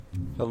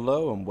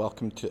Hello and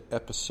welcome to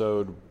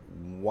episode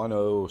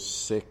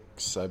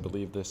 106, I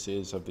believe this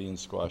is, of the In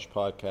Squash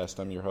podcast.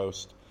 I'm your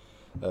host,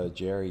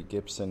 Jerry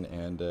Gibson,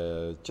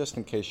 and just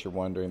in case you're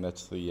wondering,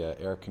 that's the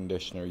air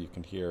conditioner you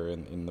can hear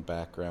in the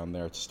background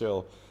there. It's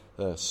still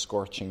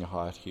scorching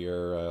hot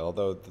here,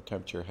 although the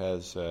temperature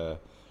has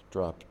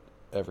dropped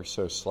ever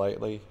so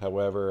slightly.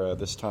 However,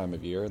 this time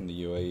of year in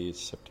the UAE,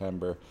 it's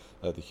September,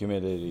 the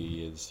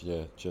humidity is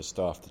just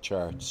off the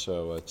charts,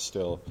 so it's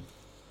still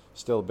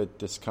a bit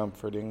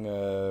discomforting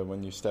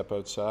when you step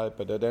outside.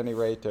 But at any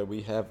rate,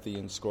 we have the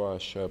In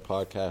Squash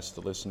podcast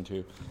to listen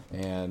to.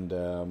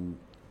 And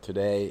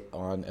today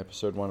on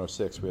episode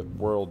 106, we have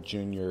World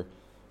Junior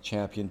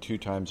Champion 2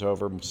 times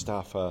over,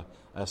 Mustafa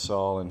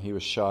Asal, and he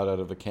was shot out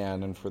of a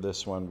cannon for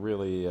this one.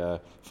 Really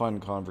fun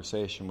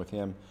conversation with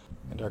him.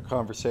 And our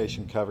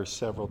conversation covers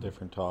several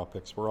different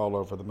topics. We're all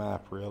over the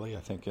map, really, I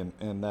think,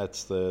 and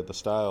that's the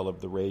style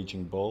of the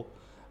Raging Bull.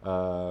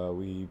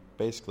 We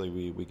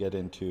get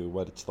into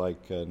what it's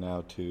like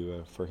now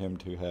for him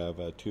to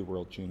have 2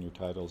 World Junior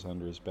titles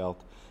under his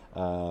belt,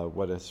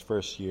 what his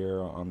first year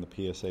on the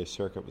PSA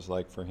circuit was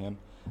like for him,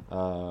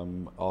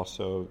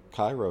 also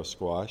Cairo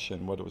squash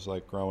and what it was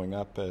like growing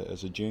up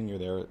as a junior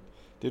there.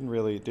 Didn't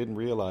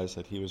realize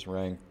that he was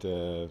ranked,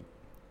 I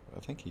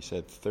think he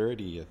said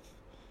 30th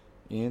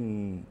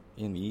in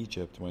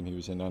Egypt when he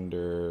was in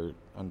under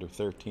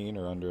 13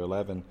 or under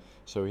 11.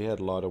 So he had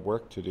a lot of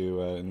work to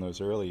do in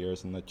those early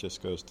years, and that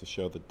just goes to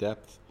show the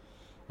depth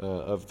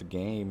of the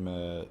game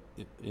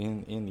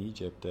in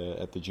Egypt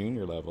at the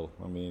junior level.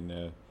 I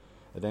mean,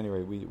 at any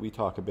rate, we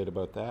talk a bit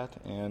about that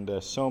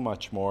and so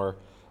much more.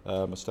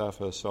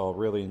 Mustafa Asal,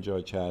 really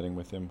enjoyed chatting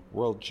with him.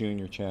 World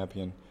Junior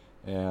Champion,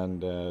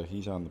 and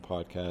he's on the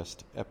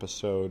podcast,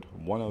 episode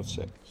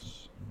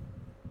 106.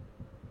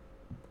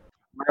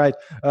 All right.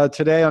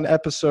 Today on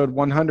episode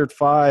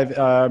 105,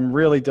 I'm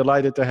really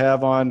delighted to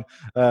have on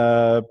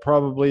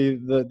probably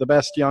the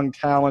best young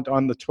talent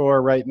on the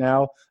tour right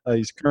now.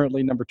 He's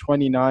currently number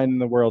 29 in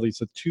the world. He's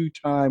a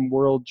 2-time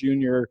World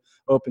Junior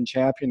Open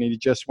champion. He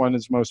just won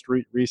his most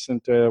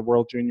recent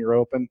World Junior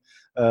Open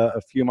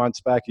a few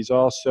months back. He's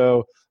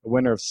also a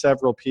winner of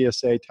several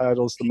PSA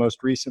titles, the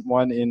most recent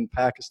one in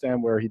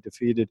Pakistan, where he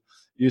defeated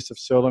Yusuf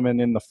Suleiman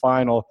in the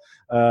final.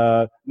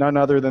 None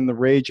other than the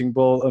Raging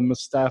Bull,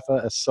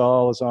 Mustafa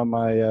Asal, is on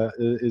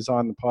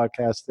the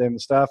podcast today.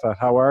 Mustafa,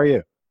 how are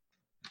you?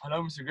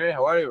 Hello, Mr. Gray.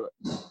 How are you?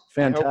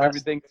 Fantastic. I hope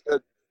everything's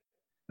good.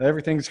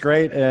 Everything's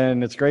great,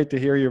 and it's great to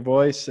hear your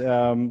voice.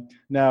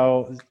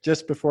 Now,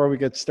 just before we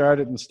get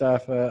started,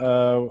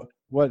 Mustafa,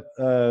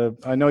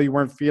 I know you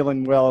weren't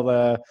feeling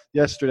well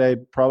yesterday,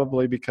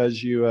 probably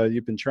because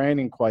you've been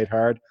training quite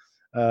hard.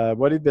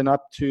 What have you been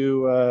up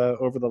to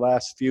over the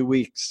last few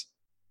weeks?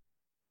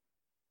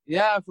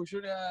 Yeah, for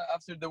sure.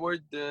 After the World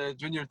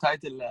Junior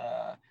title,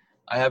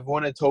 I have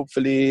won it.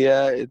 Hopefully,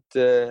 it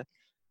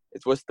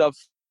was tough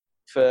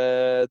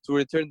to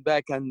return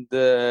back and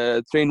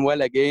train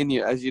well again.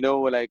 As you know,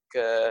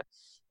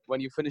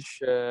 when you finish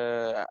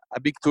a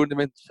big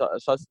tournament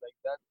such like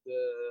that,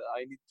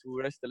 I need to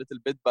rest a little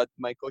bit. But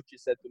my coach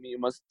said to me, "You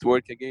must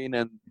work again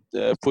and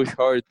push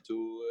hard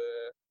to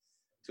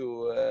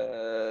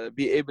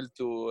be able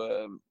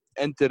to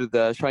enter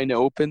the China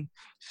Open."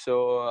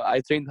 So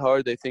I trained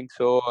hard. I think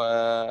so.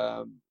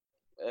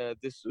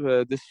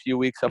 This few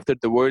weeks after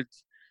the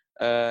Worlds,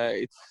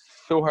 it's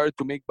so hard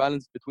to make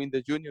balance between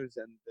the juniors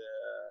and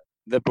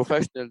the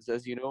professionals.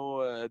 As you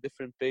know,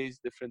 different pace,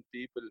 different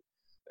people,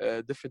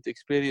 different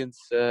experience.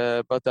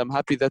 But I'm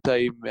happy that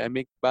I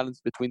make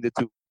balance between the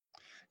two.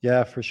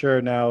 Yeah, for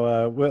sure. Now,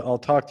 I'll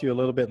talk to you a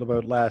little bit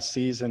about last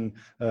season,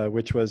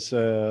 which was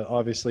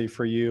obviously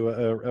for you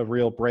a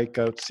real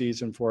breakout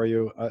season for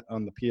you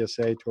on the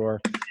PSA Tour.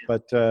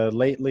 But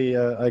lately,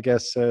 I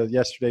guess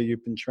yesterday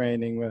you've been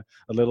training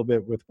a little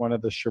bit with one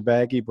of the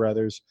Sherbagi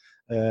brothers,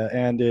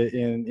 and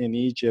in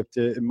Egypt.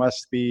 It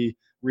must be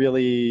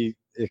really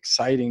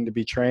exciting to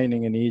be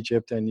training in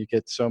Egypt, and you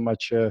get so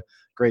much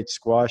great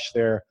squash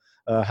there.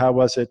 How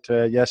was it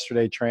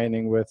yesterday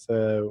training with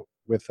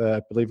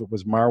I believe it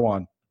was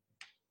Marwan?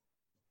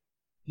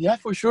 Yeah,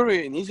 for sure.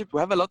 In Egypt, we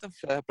have a lot of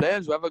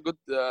players. We have a good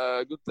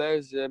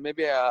players.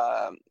 Maybe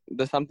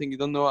there's something you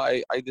don't know.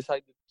 I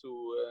decided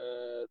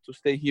to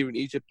stay here in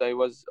Egypt. I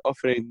was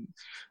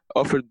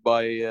offered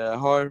by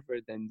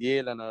Harvard and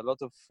Yale and a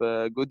lot of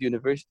good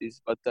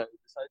universities, but I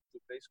decided to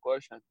play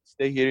squash and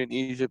stay here in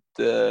Egypt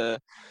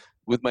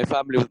with my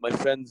family, with my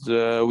friends,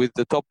 with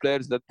the top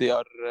players that they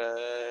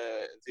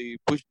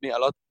pushed me a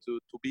lot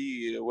to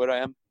be where I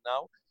am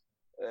now.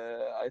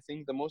 I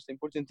think the most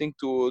important thing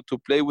to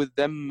play with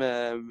them.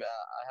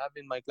 I have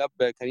in my club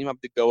Karim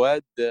Abdel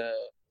Gawad.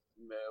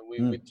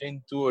 We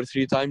train 2 or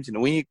 3 times in a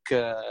week.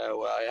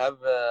 I have.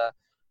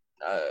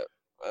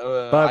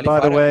 By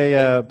the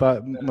way,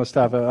 but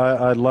Mustafa,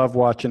 I love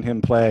watching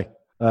him play.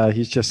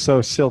 He's just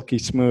so silky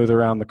smooth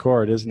around the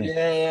court, isn't he?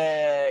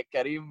 Yeah.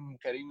 Karim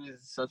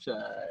is such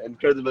an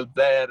incredible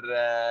player.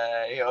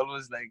 He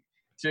always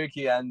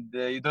tricky, and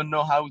you don't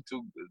know how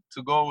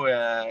to go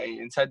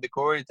inside the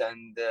court,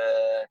 and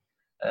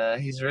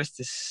his wrist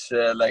is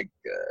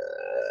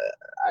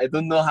I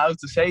don't know how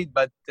to say it,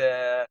 but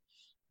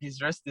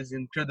his wrist is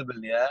incredible,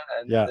 yeah.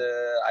 And Yeah.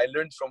 I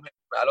learned from him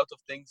a lot of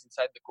things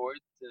inside the court.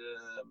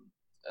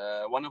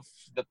 One of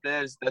the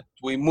players that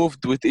we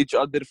moved with each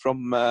other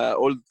from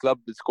old club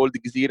is called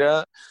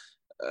Gzira.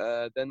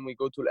 Then we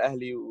go to Al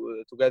Ahly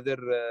together.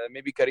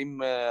 Maybe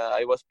Karim,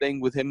 I was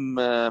playing with him.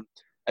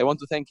 I want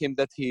to thank him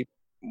that he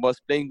was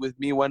playing with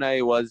me when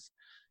I was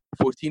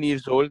 14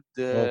 years old.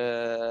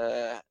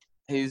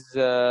 He's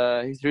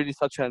really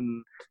such a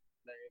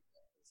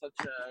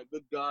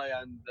good guy,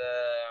 and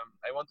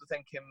I want to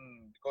thank him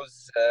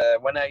because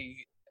when I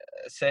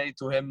say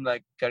to him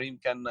like, Karim,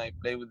 can I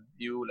play with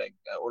you, like,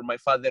 or my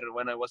father,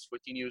 when I was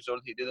 14 years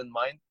old, he didn't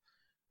mind.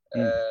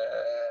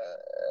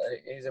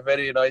 He's a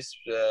very nice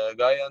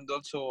guy, and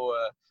also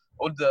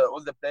all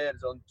the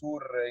players on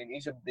tour in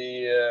Egypt,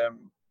 they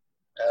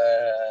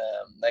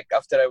like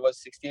after I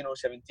was 16 or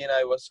 17,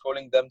 I was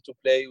calling them to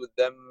play with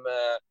them.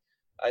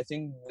 I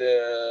think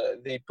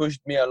they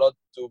pushed me a lot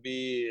to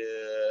be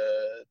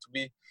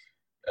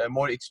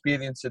more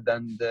experienced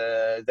than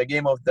the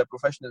game of the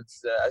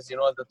professionals. As you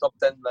know, at the top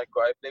 10, like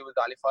I play with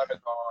Ali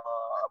Farag,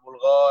 Abu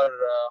Ghar,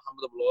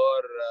 Hamad Abu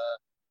Ghar,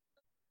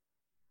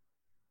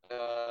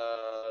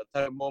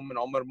 Tarek Momin,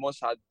 Omar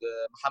Mosad,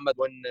 Muhammad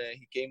when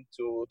he came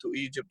to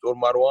Egypt, or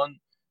Marwan.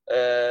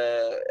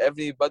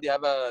 Everybody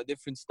have a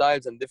different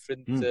styles and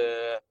different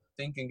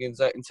thinking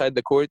inside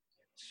the court.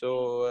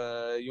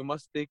 So you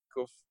must take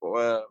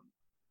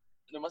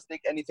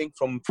anything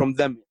from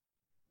them.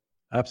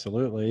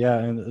 Absolutely, yeah.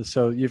 And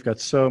so you've got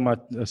so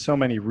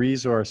many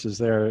resources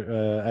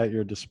there at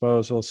your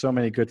disposal, so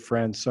many good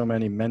friends, so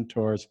many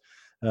mentors,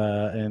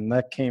 and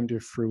that came to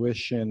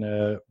fruition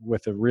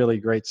with a really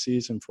great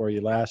season for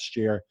you last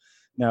year.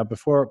 Now,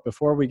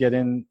 before we get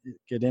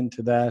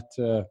into that,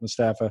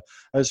 Mustafa,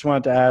 I just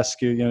wanted to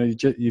ask you. You know,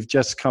 you've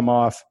just come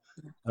off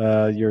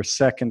your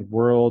second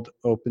World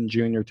Open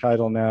Junior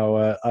title.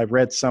 Now, I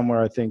read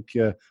somewhere, I think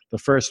the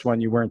first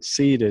one you weren't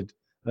seeded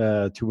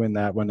to win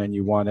that one, and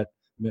you won it.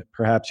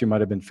 Perhaps you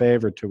might have been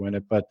favored to win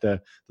it, but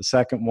the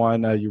second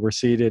one you were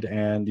seeded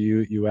and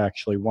you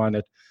actually won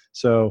it.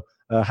 So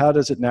how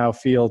does it now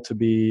feel to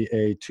be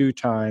a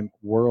two-time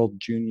World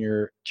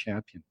Junior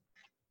champion?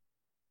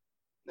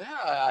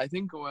 Yeah, I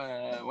think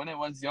when I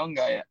was young,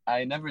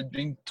 I never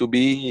dreamed to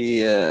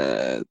be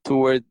two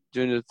World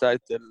Junior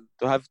title,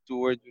 to have two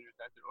World Junior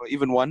title, or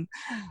even one.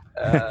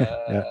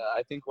 Yeah.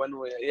 I think when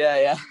we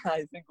I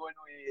think when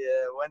we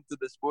went to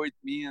the sport,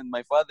 me and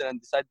my father, and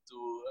decided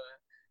to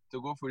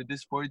go for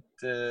this sport.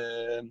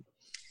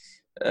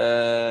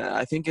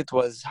 I think it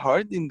was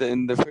hard in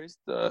the first.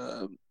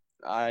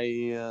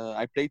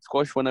 I played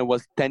squash when I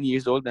was 10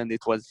 years old, and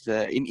it was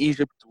in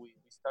Egypt. We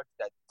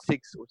started at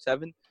 6 or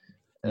 7,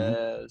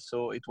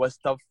 so it was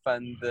tough,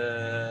 and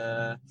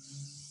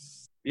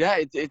yeah,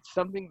 it's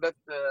something that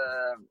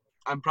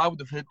I'm proud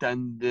of it.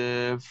 And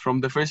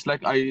from the first,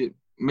 like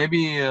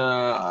maybe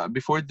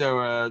before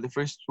the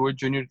first World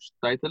Junior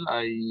title,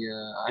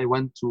 I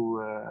went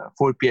to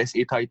 4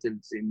 PSA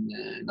titles in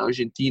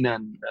Argentina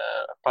and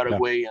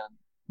Paraguay and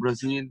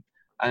Brazil,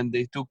 and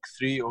they took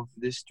 3 of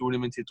these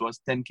tournaments. It was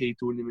 10K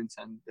tournaments,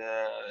 and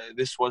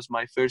this was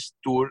my first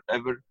tour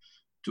ever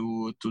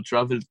to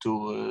travel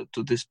to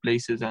these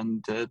places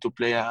and to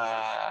play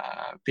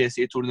a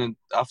PSA tournament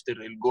after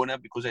El Gona,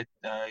 because I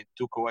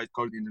took a white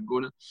card in El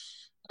Gona.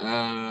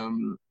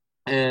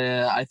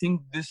 I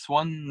think this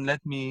one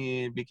let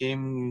me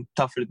became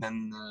tougher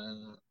than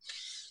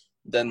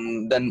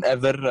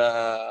ever.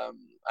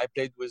 I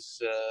played with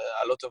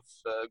a lot of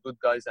good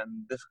guys,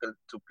 and difficult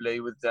to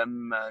play with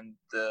them, and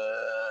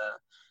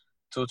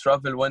to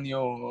travel when you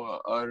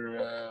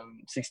are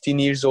 16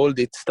 years old,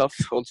 it's tough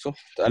also.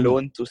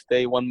 Alone to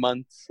stay 1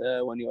 month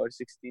when you are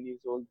 16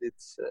 years old,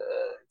 it's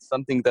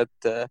something that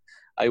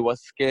I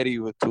was scary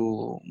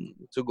to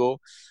go.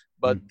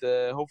 But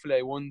hopefully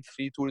I won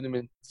 3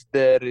 tournaments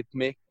there. It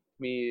make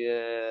me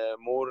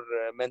more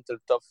mental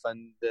tough,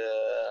 and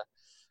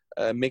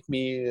make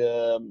me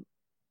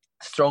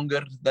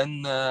stronger.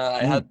 Then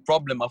I had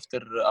problem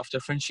after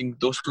finishing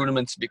those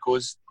tournaments,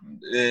 because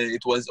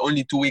it was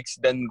only 2 weeks,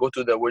 then go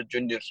to the World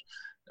Junior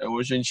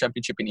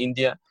Championship in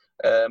India.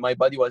 My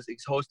body was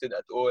exhausted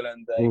at all,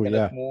 and I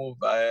cannot move.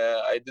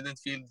 I didn't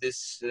feel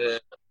this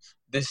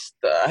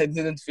I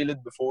didn't feel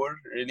it before,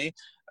 really.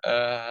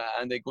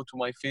 And I go to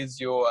my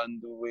physio,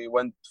 and we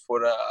went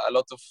for a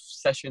lot of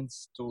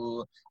sessions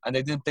and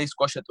I didn't play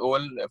squash at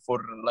all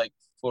for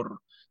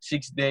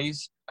 6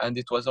 days, and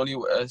it was only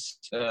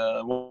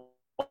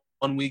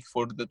 1 week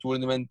for the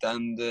tournament,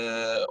 and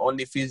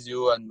only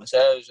physio and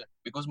massage,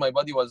 because my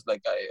body was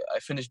like, I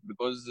finished,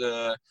 because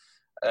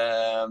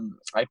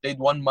I played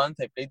 1 month.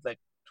 I played like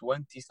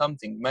 20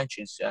 something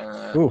matches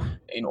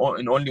in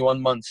only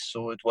 1 month,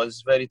 so it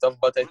was very tough.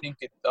 But I think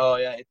it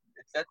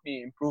let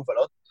me improve a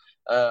lot.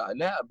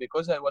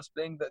 Because I was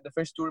playing the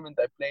first tournament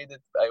I played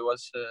it, I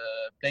was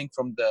playing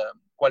from the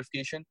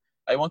qualification.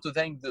 I want to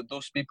thank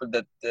those people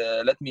that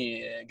let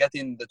me get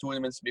in the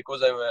tournaments,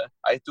 because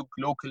I took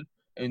local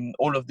in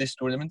all of these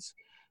tournaments.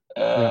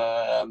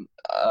 Yeah.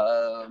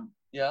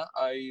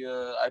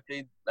 I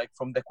played like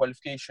from the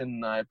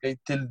qualification. I played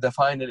till the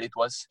final. It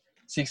was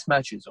 6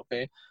 matches.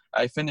 Okay,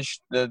 I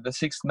finished the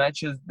 6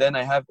 matches. Then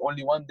I have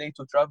only one day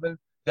to travel.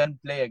 Then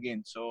play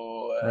again.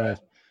 Right.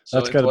 So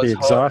That's it got to be was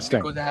hard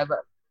exhausting. because I have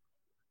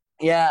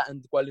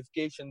and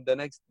qualification the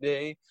next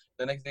day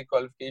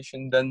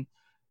qualification. Then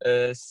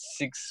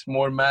 6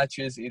 more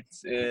matches.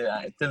 It's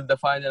till the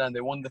final, and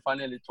I won the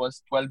final. It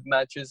was 12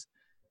 matches.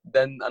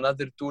 Then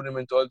another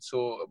tournament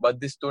also, but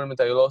this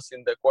tournament I lost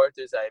in the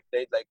quarters. I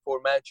played like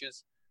 4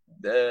 matches,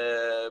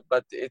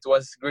 but it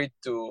was great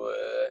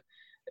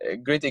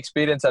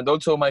experience. And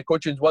also my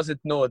coaches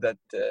wasn't know that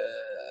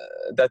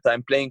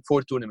I'm playing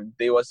 4 tournaments.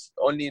 They was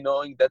only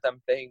knowing that I'm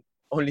playing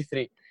only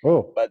 3.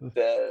 Oh, But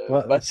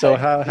well, but so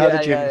how yeah,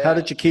 did you yeah, how yeah.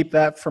 did you keep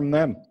that from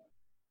them?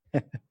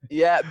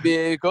 Yeah,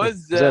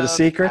 because Is that a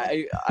secret?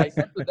 I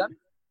said to them,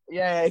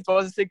 yeah, it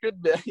was a secret,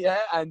 yeah,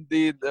 and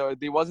they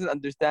wasn't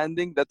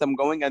understanding that I'm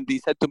going, and they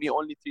said to me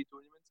only 3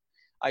 tournaments.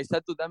 I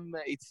said to them,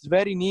 it's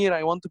very near.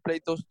 I want to play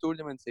those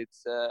tournaments.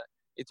 It's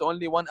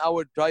only 1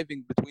 hour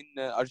driving between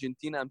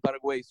Argentina and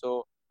Paraguay.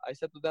 So I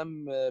said to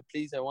them,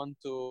 please, I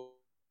want to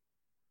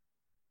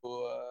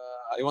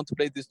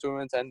play these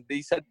tournaments, and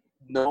they said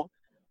no,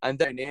 and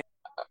then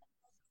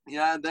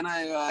yeah, then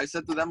I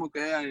said to them,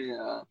 okay,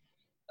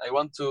 I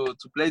want to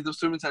play those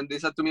tournaments, and they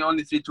said to me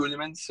only 3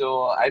 tournaments.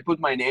 So I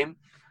put my name.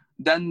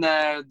 Then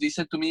they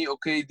said to me,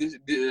 okay,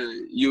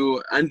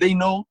 you, and they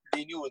knew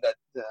that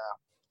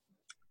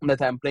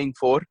I'm playing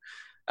 4,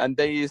 and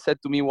they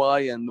said to me why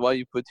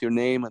you put your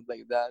name and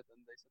like that,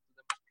 and I said to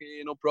them,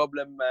 okay, no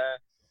problem.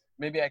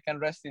 Maybe I can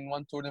rest in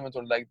one tournament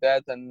or like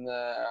that, and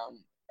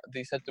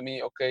they said to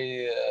me,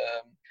 okay,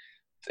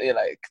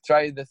 like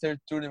try the third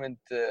tournament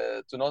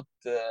to not.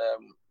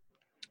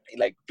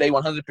 Like play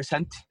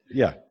 100%.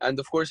 Yeah. And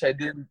of course I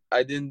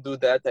didn't do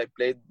that. I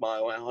played my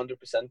 100% when Of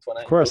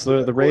I go course, to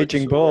the the court.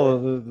 raging So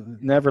bull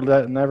never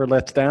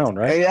lets down,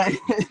 right? yeah,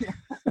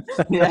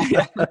 yeah,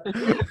 yeah,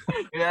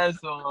 yeah.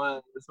 So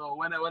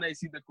when I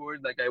see the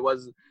court, like I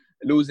was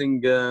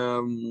losing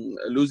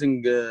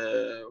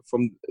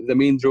from the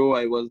main draw.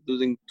 I was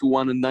losing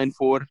 2-1 and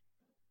 9-4,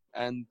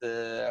 and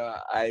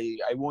I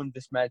won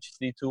this match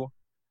 3-2.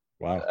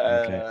 Wow.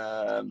 Okay.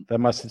 Um, That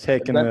must have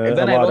taken a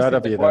then I lot lost out in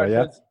of the you, though. Yeah.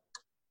 quarters.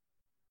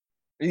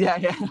 Yeah,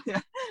 yeah,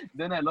 yeah.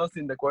 Then I lost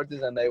in the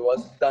quarters, and I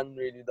was done,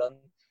 really done.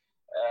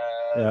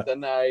 Yeah.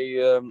 Then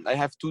I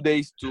have 2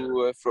 days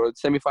to for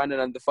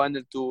semi-final and the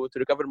final to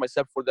recover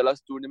myself for the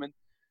last tournament.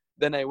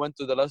 Then I went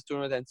to the last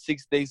tournament, and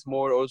 6 days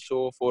more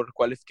also for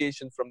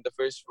qualification from the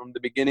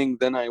beginning.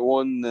 Then I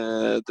won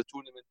the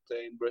tournament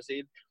in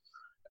Brazil.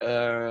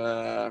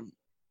 Uh,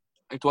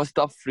 it was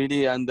tough,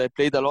 really, and I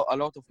played a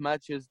lot of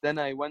matches. Then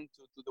I went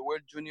to the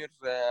World Junior.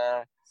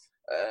 Uh,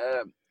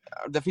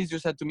 the physio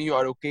said to me, "You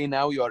are okay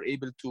now. You are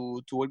able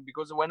to work."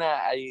 Because when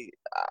I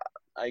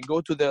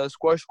go to the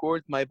squash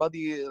court, my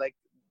body like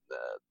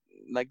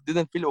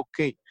didn't feel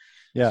okay.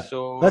 Yeah.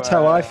 So That's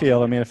how I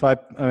feel. I mean,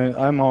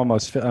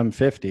 I'm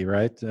 50,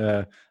 right?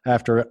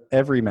 After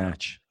every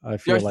match, I you're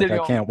feel like still I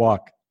young. can't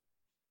walk.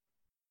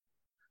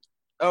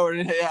 Oh,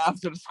 yeah,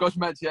 after the squash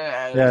match,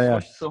 yeah, Yeah.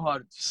 squash is so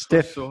hard.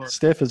 Squash is so hard.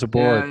 Stiff as a Yeah,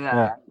 board. Yeah.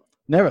 yeah,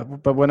 Never.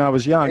 But when I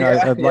was young,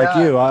 yeah, like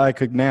yeah. you, I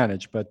could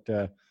manage. But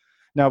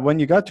now, when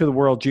you got to the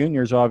World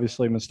Juniors,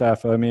 obviously,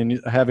 Mustafa, I mean,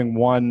 having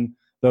won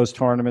those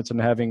tournaments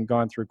and having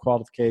gone through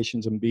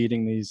qualifications and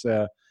beating these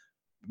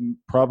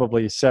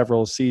probably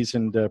several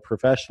seasoned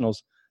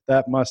professionals,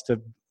 that must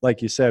have,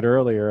 like you said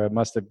earlier, it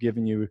must have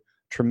given you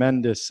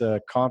tremendous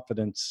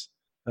confidence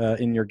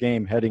in your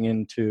game heading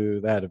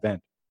into that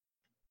event.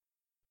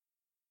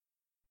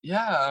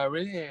 Yeah,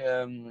 really.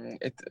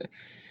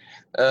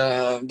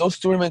 Those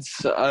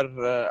tournaments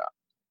are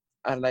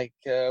like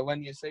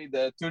when you say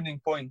the turning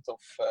point of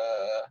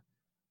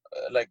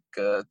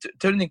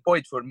turning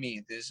point for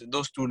me.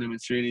 Those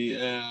tournaments really.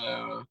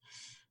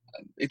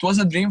 It was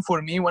a dream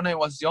for me when I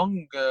was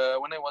young,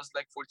 when I was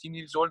like 14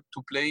 years old,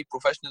 to play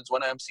professionals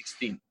when I am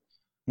 16.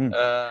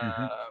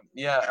 Mm-hmm.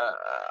 Yeah,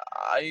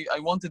 I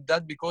wanted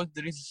that because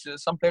there is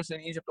some players in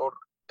Egypt or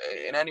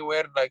in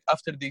anywhere, like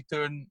after they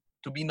turn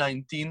to be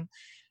 19,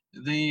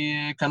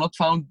 they cannot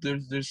found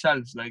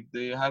themselves. Like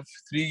they have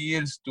 3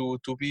 years to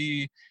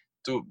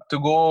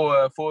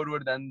go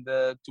forward and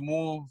to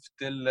move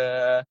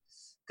till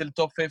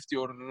top 50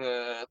 or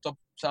top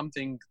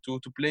something to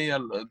play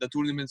the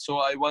tournament. So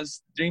I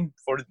was dreamed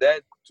for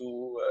that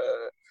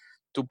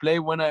to play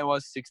when I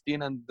was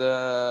 16, and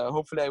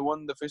hopefully I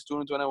won the first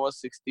tournament when I was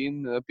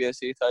 16,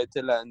 PSA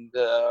title, and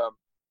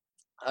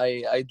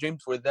I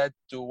dreamed for that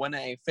to when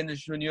I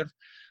finish junior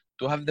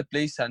to have the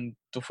place and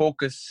to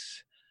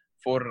focus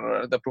for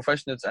the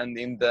professionals and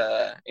in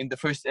the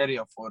first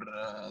area for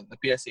the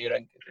PSA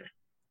ranking.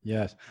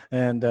 Yes,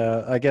 and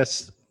I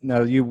guess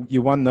now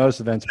you won those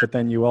events, but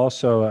then you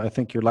also, I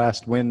think your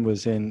last win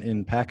was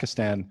in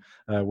Pakistan,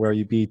 where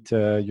you beat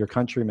your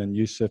countryman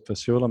Yusuf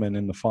Suleiman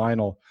in the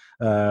final.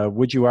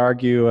 Would you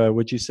argue?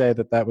 Would you say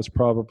that was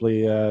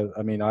probably?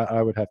 I mean,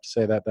 I would have to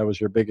say that was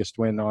your biggest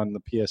win on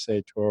the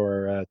PSA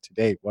tour to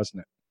date,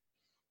 wasn't it?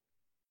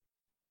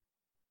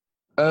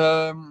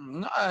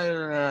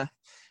 No,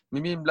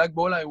 maybe in black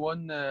ball I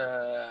won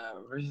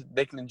versus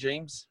Declan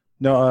James.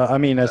 No, I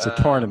mean as a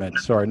tournament.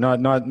 Sorry, not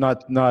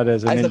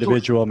as an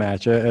individual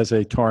match, as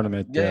a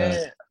tournament.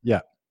 Yeah.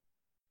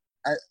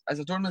 As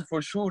a tournament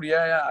for sure.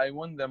 Yeah. I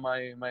won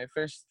my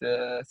first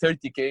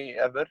 30K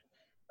ever.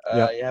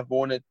 I have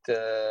won it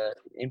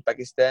in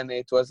Pakistan.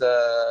 It was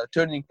a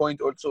turning point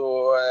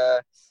also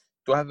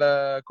to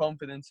have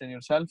confidence in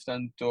yourself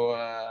and to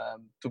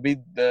beat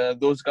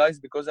those guys,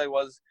 because I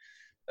was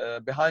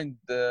behind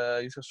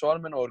Yusuf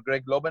Solomon or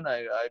Greg Lobban.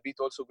 I beat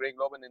also Greg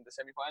Lobban in the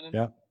semi-final.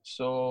 Yeah.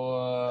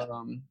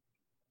 So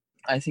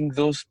I think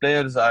those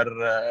players are.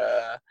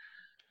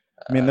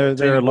 I mean,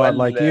 they're a lot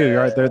like you,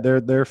 right?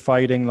 They're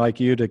fighting like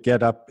you to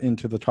get up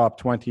into the top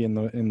 20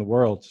 in the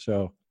world.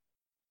 So.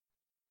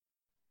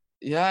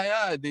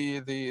 Yeah.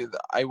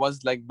 I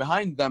was like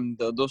behind them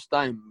those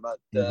time, but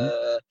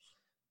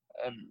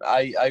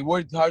I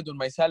worked hard on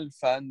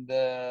myself and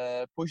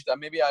pushed.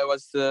 Maybe I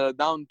was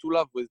down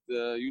 2-love with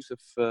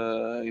Yusuf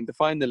in the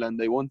final, and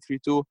I won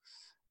 3-2.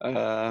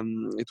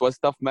 It was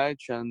a tough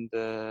match, and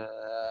let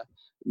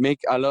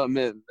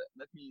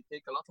me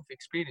take a lot of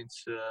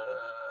experience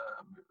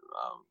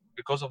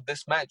because of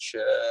this match.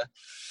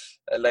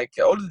 Like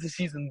all of the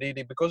season,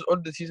 really, because all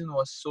the season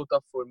was so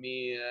tough for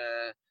me.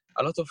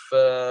 A lot of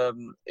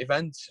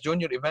events,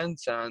 junior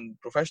events and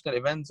professional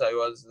events.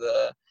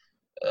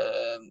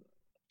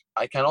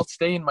 I cannot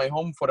stay in my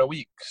home for a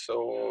week.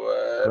 So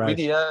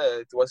really,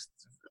 it was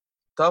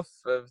tough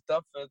to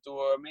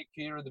make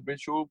here the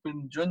British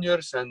Open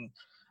juniors, and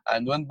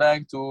went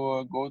back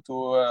to go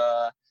to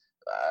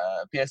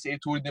PSA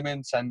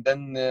tournaments, and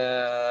then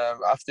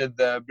after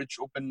the British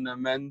Open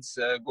men's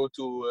go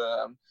to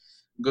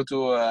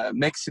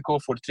Mexico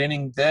for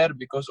training there,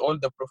 because all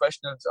the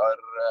professionals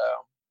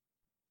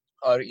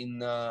are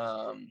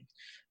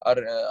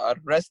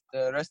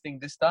resting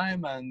this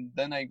time, and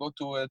then I go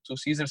to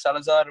Cesar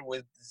Salazar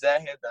with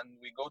Zahid, and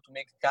we go to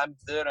make camp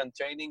there and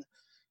training.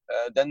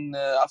 Then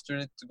after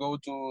it go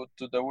to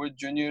the World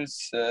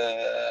Juniors.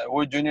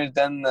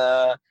 Then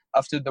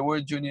after the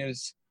World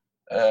Juniors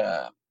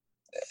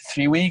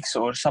 3 weeks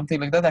or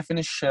something like that, I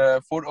finish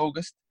 4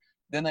 August.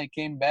 Then I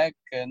came back,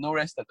 no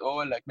rest at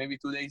all, like maybe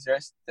 2 days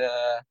rest,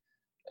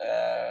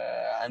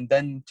 and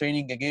then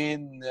training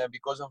again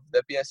because of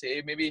the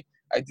PSA. Maybe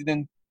I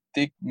didn't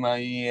take my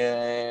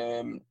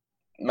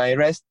my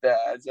rest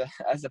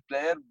as a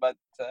player, but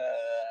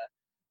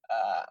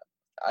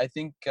I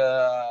think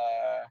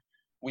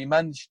we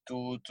managed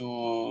to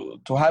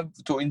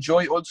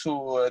enjoy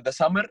also the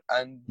summer,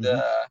 and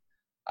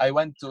I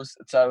went to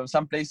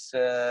some place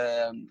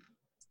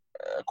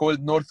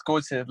called North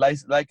Coast,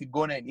 like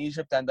Gona in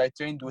Egypt, and I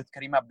trained with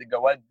Karim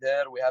Abdelgawad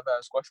there. We have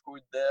a squash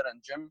court there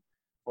and gym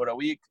for a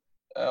week.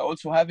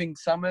 Also having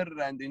summer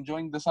and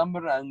enjoying the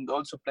summer, and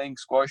also playing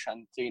squash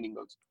and training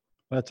also.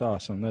 That's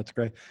awesome. That's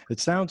great. It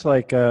sounds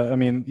like, I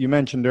mean, you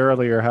mentioned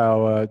earlier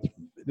how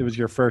it was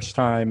your first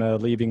time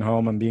leaving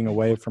home and being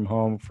away from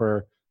home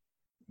for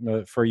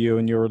you,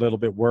 and you were a little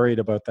bit worried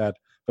about that.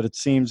 But it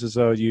seems as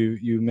though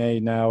you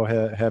may now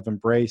have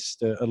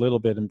embraced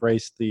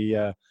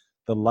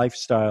the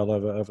lifestyle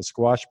of a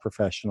squash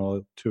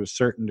professional to a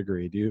certain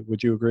degree.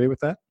 Would you agree with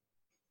that?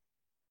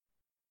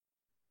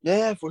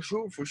 Yeah, for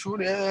sure.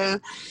 Yeah,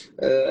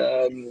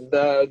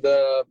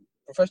 the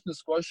professional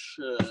squash.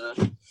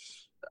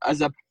 As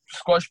a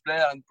squash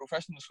player and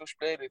professional squash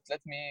player, it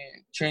let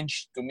me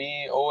change to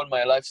me all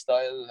my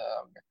lifestyle.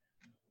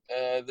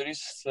 There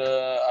is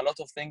a lot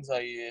of things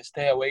I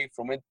stay away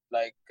from it,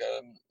 like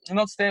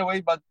not stay away,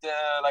 but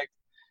like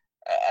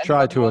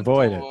try to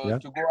avoid it. Yeah.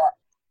 To go out.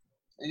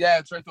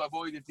 Yeah, try to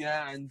avoid it.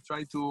 Yeah, and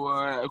try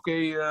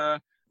to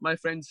my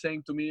friend's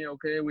saying to me,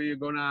 okay, we're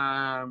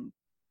gonna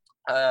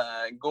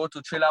go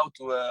to chill out,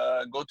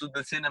 to go to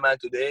the cinema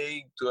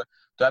today, to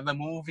have a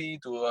movie,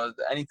 to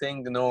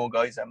anything. No,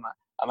 guys,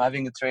 I'm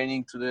having a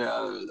training today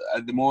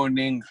at the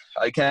morning.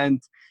 I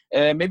can't.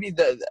 Maybe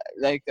the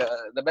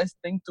best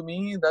thing to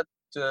me that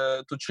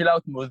to chill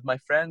out with my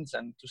friends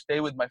and to stay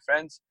with my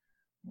friends,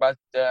 but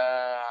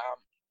the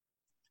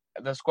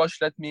squash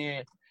let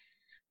me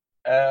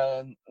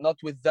not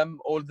with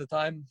them all the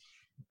time.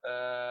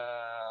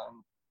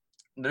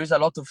 There is a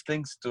lot of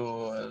things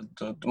to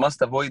must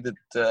avoid it.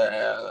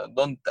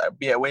 Don't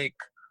be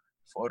awake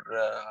for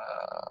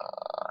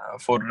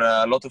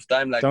a lot of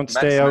time. Like don't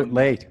stay out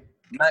late.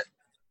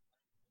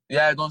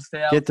 Yeah, don't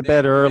stay out. Get to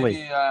bed early.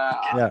 Maybe,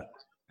 yeah.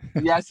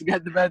 Yes,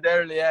 get to bed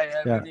early.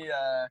 Yeah. Maybe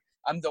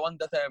I'm the one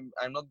that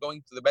I'm not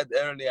going to the bed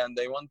early, and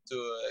I want to.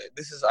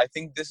 I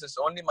think this is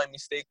only my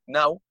mistake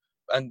now,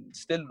 and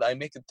still I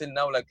make it till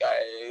now. Like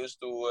I used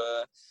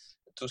to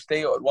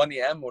stay at 1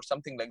 a.m. or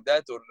something like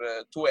that, or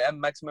 2 a.m.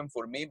 maximum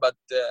for me. But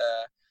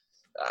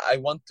I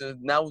want to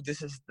now.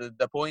 This is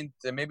the point.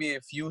 Maybe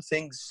a few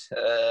things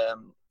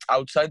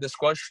outside the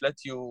squash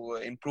let you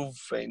improve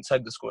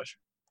inside the squash.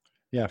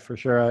 Yeah, for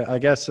sure. I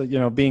guess,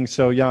 being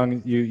so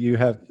young, you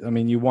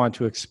want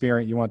to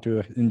experience, you want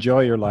to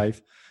enjoy your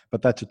life,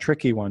 but that's a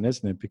tricky one,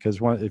 isn't it?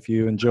 Because if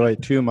you enjoy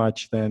it too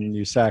much, then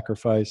you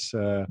sacrifice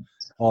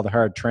all the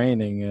hard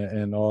training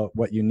and all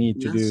what you need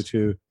to do to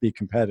be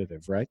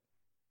competitive, right?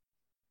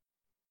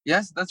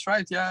 Yes, that's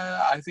right.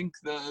 Yeah, I think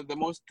the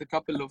most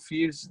couple of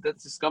years that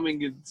is coming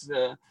is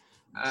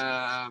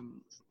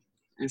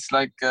it's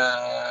like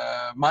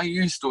my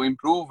years to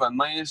improve and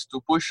my years to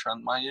push and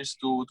my years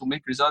to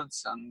make results,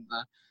 and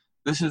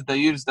this is the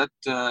years that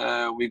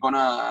we're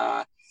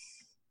gonna.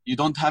 You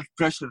don't have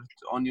pressure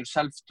on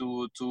yourself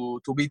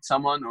to beat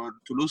someone or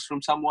to lose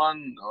from someone,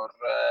 or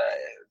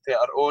they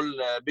are all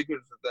bigger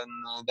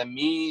than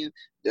me.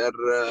 They're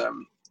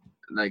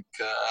like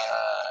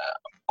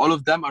all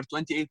of them are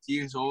 28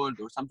 years old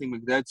or something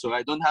like that. So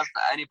I don't have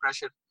any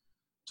pressure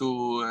to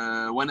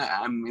when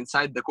I'm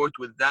inside the court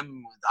with them,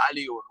 with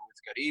Ali or with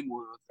Kareem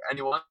or with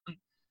anyone.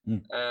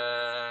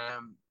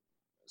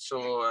 So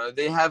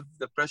they have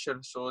the pressure.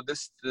 So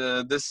this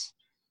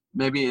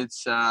maybe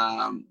it's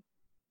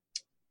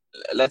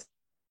let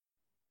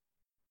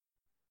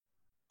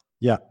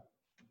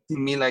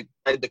me like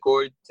at the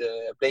court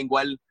playing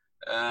well.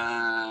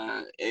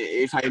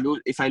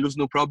 If I lose,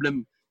 no problem.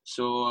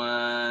 So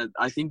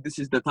I think this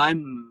is the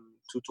time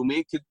to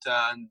make it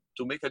and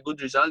to make a good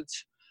result,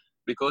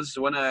 because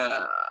when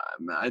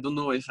I don't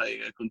know if I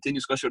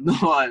continue squash or no,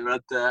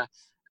 but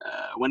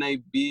when I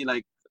be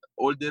like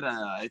older,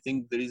 I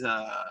think there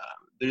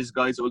is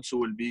guys also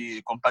will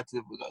be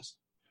competitive with us.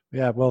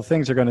 Yeah, well,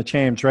 things are going to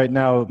change right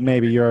now.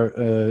 Maybe you're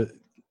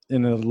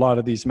in a lot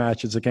of these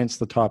matches against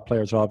the top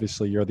players.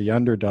 Obviously, you're the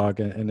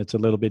underdog, and it's a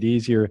little bit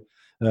easier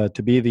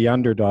to be the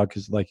underdog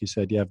because, like you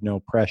said, you have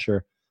no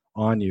pressure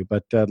on you.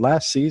 But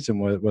last season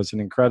was an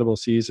incredible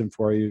season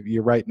for you.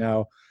 You're right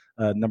now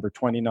number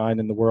 29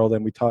 in the world,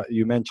 and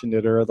you mentioned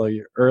it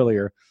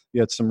earlier. You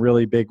had some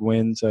really big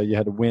wins. You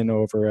had a win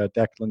over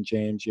Declan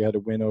James. You had a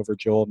win over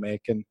Joel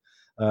Macon,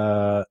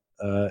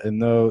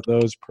 and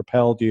those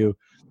propelled you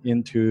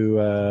into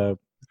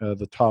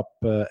the top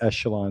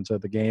echelons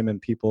of the game,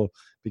 and people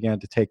began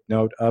to take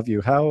note of you.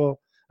 How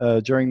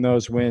during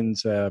those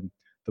wins, the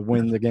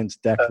wins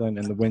against Declan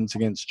and the wins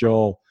against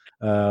Joel,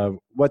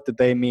 what did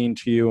they mean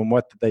to you, and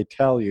what did they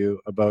tell you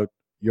about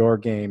your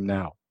game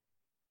now?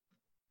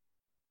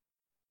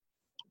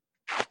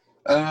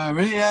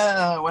 Really,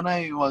 when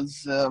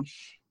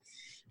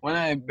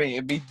I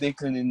beat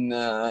Declan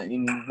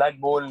in Black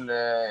Ball,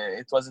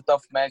 it was a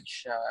tough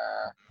match.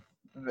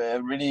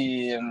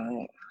 Really,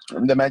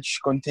 the match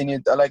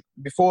continued. Like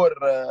before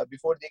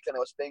Declan, I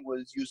was playing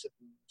with Yusuf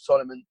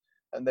Solomon,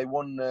 and they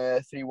won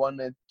 3-1.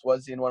 It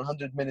was in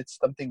 100 minutes,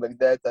 something like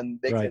that.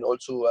 And Declan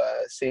also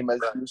same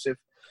as Yusuf.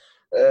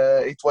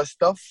 It was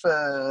tough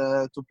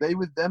to play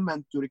with them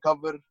and to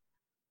recover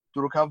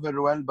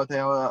well, but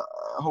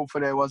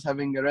hopefully I was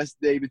having a rest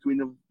day between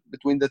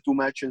the two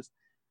matches,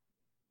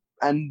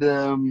 and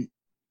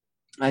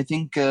I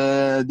think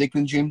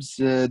Declan James,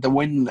 the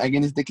win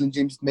against Declan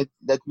James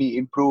let me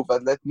improve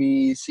and let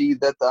me see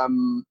that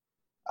I'm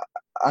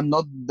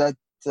not that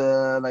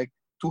like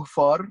too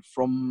far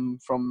from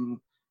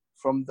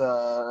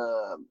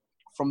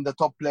the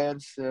top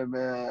players.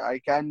 I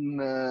can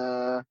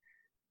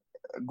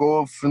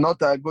go for not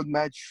a good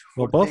match.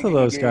 Well, both of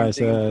those guys,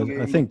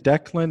 I think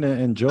Declan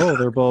and Joel,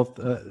 they're both.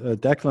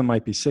 Declan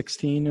might be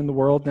 16 in the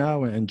world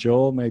now, and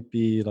Joel might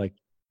be like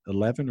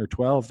 11 or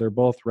 12. They're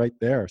both right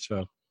there.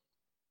 So.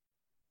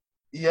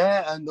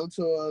 Yeah, and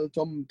also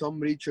Tom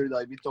Richard.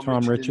 I beat Tom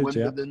Richard in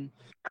Wimbledon.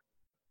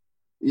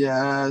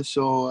 Yeah,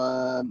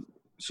 so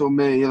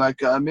maybe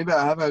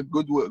I have a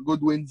good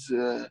wins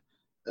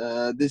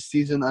this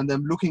season, and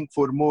I'm looking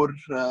for more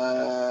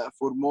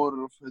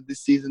of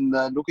this season.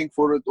 Looking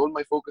forward, all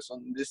my focus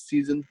on this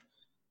season.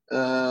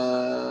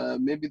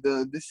 Maybe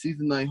this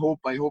season I hope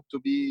to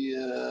be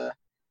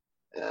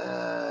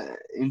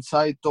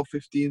inside top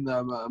 15.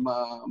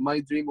 My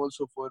dream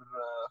also for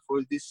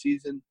this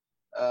season,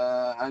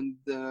 and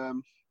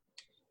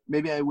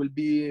maybe I will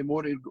be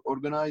more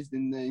organized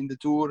in the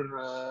tour,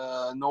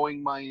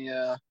 knowing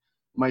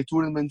my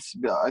tournaments.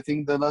 I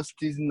think the last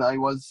season I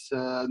was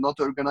not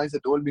organized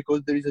at all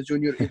because there is a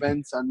junior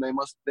events and I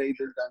must play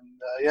it,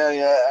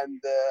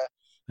 and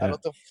a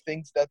lot of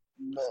things that.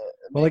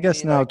 Well, I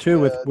guess now too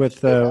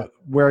with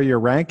where your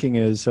ranking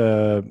is,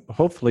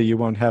 hopefully you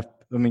won't have.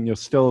 I mean,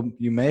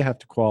 you may have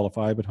to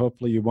qualify, but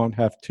hopefully you won't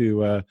have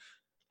to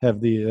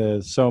have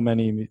the so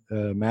many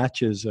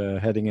matches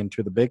heading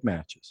into the big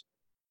matches.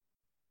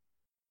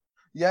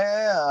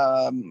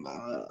 There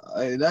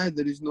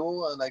is no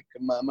like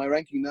my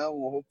ranking now.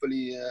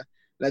 Hopefully,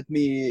 let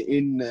me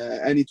in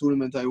any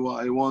tournament I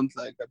want.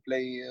 Like I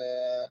play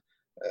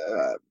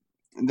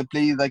the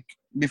play like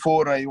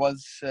before I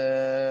was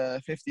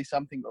 50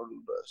 something or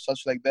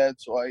such like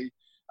that. So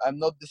I'm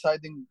not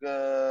deciding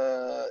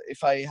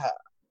if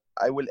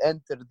I will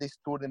enter this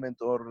tournament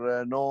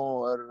or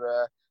no,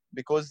 or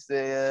because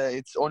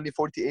it's only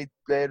 48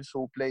 players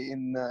who play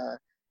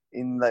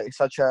in like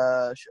such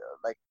a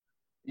like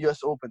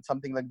US Open,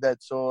 something like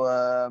that. So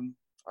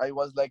I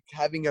was like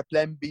having a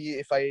plan B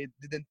if I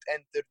didn't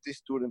enter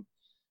this tournament.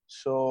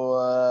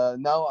 So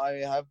now I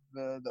have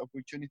the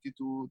opportunity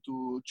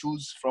to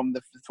choose from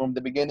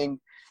the beginning.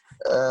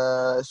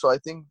 So I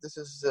think this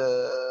is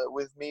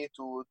with me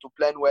to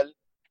plan well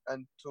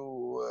and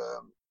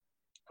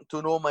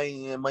to know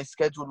my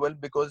schedule well,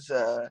 because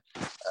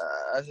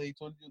as I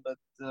told you that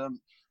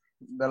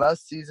the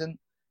last season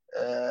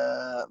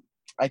uh,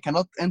 I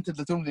cannot enter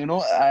the tournament.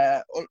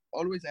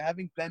 Always I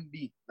having plan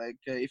B. Like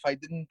if I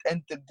didn't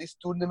enter this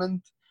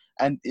tournament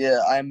and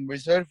I'm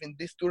reserved in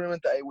this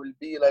tournament, I will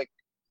be like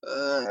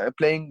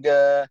playing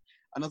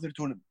another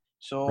tournament.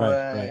 So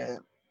Right.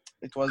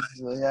 it was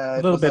A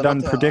it little was a bit lot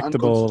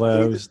unpredictable. It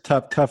unconcentrated. was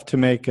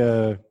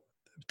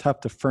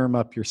tough to firm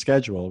up your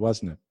schedule,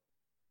 wasn't it?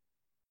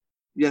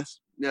 Yes,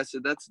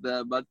 that's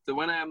the. But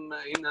when I'm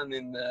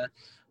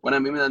when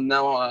I'm in and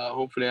now,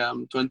 hopefully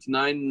I'm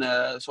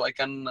 29, so I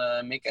can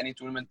make any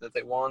tournament that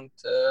I want,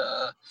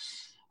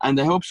 and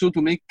I hope so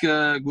to make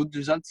good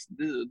results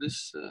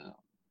this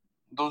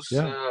those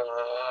Yeah.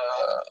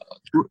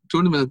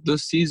 tournament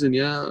this season.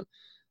 Yeah,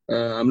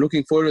 I'm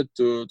looking forward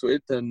to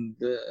it, and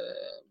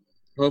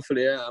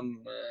hopefully,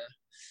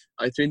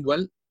 I trained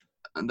well,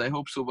 and I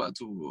hope so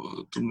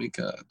to make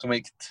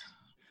it.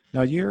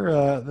 Now,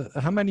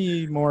 how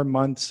many more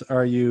months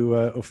are you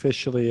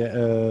officially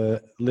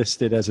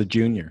listed as a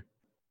junior?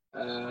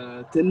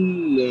 Till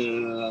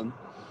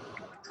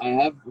I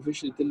have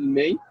officially till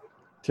May.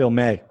 Till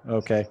May.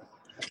 Okay.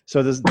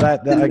 So does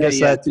that Till I May, guess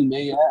yeah, that till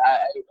May.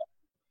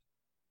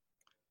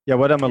 yeah,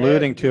 what I'm Yeah,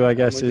 alluding to, I I'm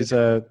guess, with you. is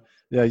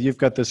yeah, you've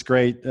got this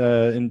great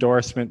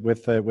endorsement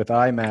with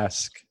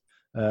iMask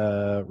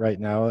right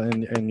now,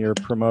 and you're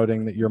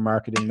promoting that, you're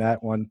marketing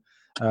that one.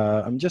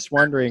 I'm just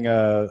wondering,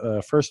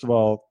 first of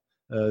all,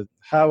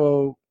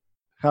 how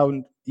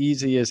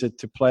easy is it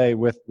to play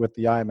with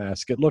the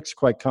iMask? It looks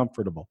quite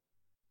comfortable.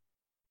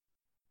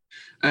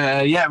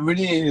 Yeah,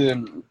 really.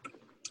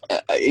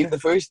 In the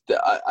first,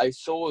 I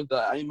saw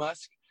the eye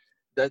mask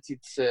that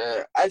it's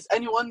as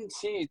anyone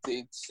see it.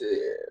 It's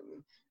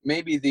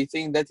maybe they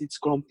think that it's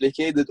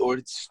complicated or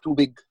it's too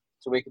big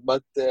to make it,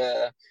 but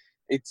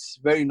it's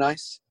very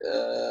nice,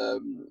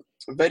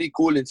 very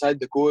cool inside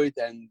the court,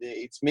 and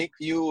it's make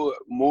you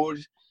more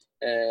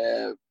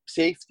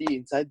safety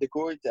inside the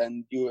court,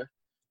 and you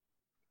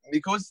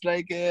because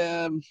like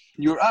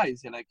your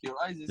eyes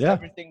is Yeah.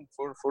 everything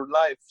for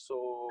life.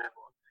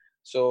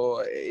 So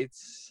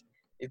it's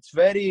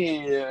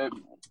very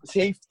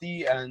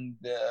safety, and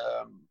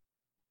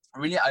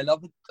really I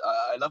love it.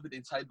 I love it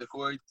inside the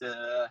court,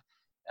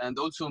 and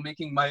also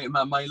making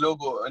my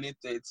logo on it.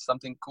 It's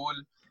something cool.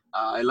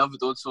 I love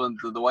it also, and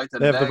the white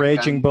and They have the black.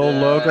 Raging And Bull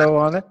logo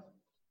on it.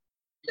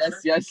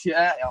 yes,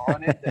 yeah,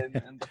 on it,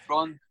 and the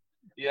front.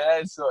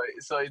 Yeah, so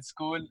it's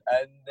cool,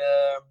 and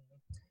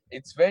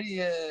it's very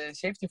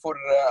safety for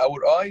our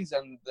eyes,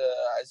 and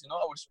as you know,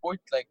 our sport,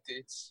 like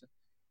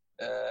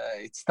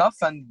it's tough,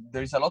 and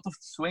there's a lot of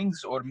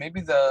swings, or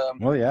maybe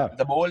Oh yeah.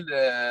 the ball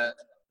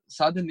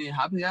suddenly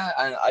happen. Yeah,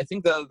 and I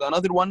think the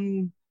another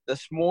one, the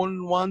small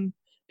one,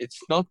 it's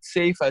not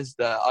safe as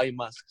the eye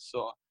mask.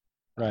 So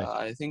Right.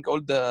 I think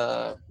all the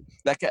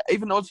like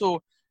even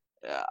also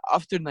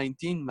after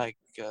 19,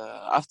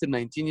 after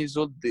 19 years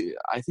old,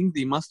 I think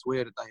they must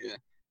wear it.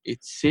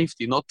 It's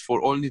safety, not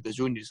for only the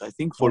juniors. I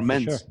think for Oh, for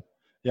men's. sure.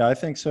 Yeah, I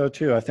think so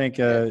too. I think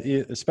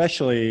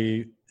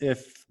especially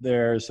if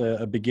there's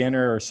a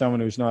beginner or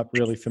someone who's not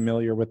really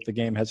familiar with the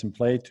game, hasn't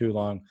played too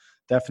long,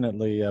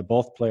 definitely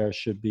both players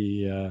should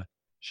be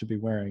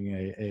wearing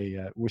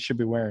we should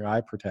be wearing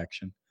eye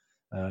protection,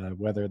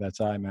 whether that's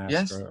eye mask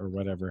Yes. or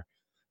whatever.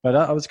 But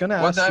I was going to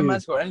ask What eye you.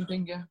 mask or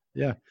anything? Yeah.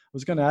 Yeah, I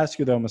was going to ask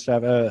you though,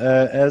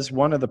 Mustafa, as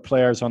one of the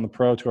players on the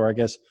Pro Tour, I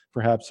guess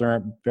perhaps there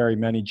aren't very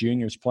many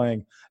juniors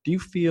playing. Do you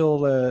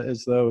feel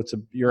as though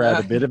you're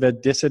at a bit of a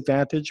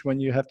disadvantage when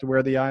you have to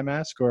wear the eye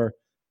mask, or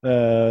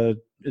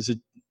is it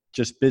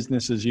just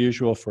business as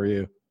usual for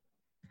you?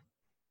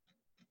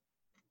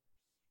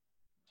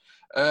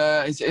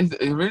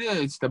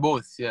 It's the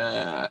both.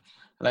 Yeah,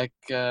 like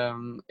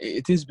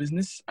it is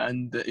business,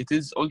 and it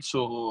is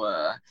also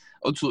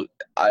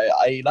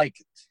I like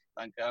it.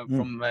 Like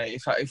from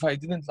if I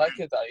didn't like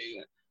it,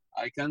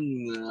 I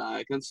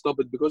can stop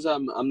it, because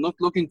I'm not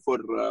looking for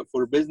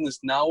business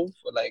now.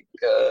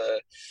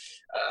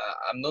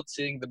 I'm not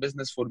seeing the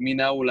business for me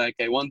now. Like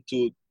I want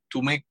to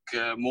make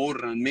more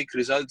and make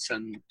results,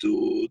 and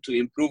to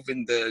improve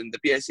in the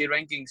PSA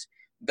rankings.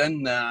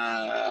 Then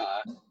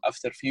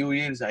after a few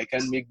years I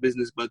can make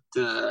business, but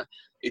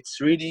it's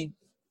really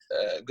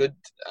good,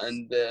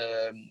 and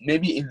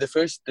maybe in the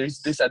first there is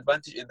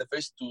disadvantage in the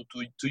first to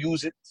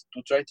use it,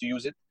 to try to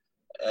use it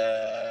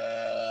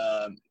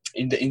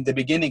in the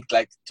beginning,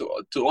 like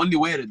to only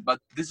wear it. But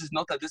this is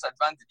not a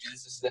disadvantage.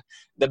 This is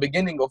the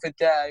beginning of it.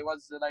 I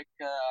was like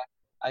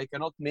I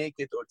cannot make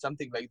it or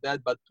something like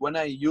that, but when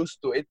I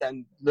used to it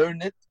and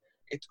learn it,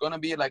 it's gonna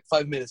be like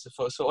 5 minutes.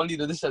 So only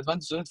the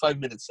disadvantage is 5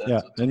 minutes.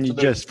 Yeah, and you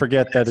just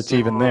forget that it's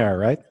even there,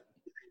 right?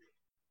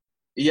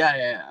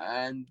 Yeah,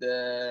 and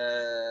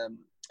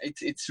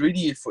it's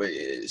really for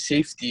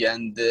safety,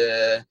 and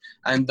the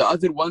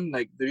other one,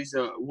 like there is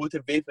a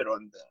water vapor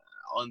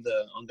on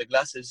the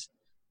glasses,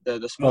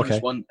 the smallest Okay.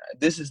 one.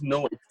 This is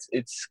no,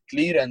 it's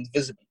clear and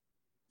visible.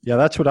 Yeah,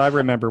 that's what I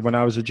remember when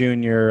I was a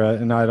junior,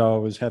 and I'd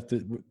always have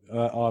to.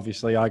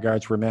 Obviously, eye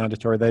guards were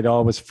mandatory. They'd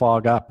always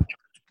fog up.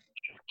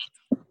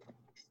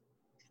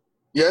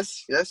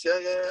 Yes, yeah.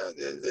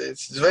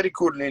 It's very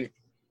cool, really.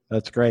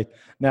 That's great.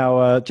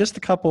 Now, just a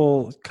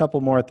couple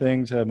more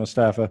things,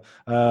 Mustafa.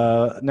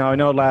 Now, I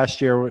know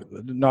last year,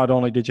 not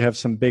only did you have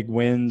some big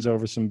wins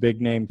over some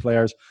big name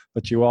players,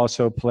 but you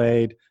also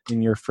played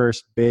in your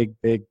first big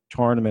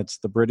tournaments,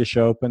 the British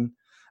Open.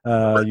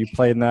 You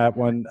played in that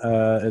one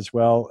as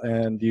well,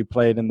 and you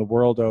played in the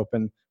World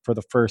Open for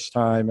the first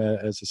time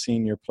as a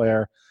senior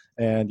player,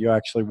 and you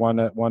actually won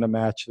a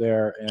match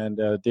there and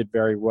did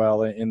very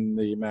well in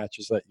the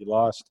matches that you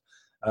lost.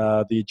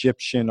 The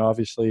Egyptian,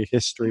 obviously,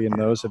 history in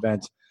those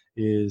events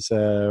is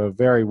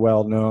very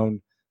well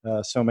known.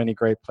 So many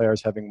great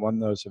players having won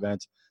those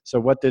events. So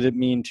what did it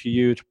mean to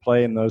you to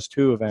play in those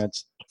two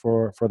events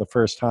for the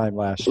first time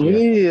last year?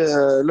 We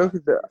look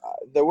at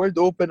the World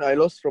Open. I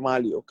lost from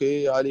Ali,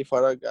 okay, Ali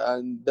Farag,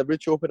 and the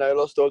British Open I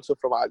lost also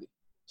from Ali.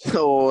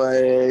 So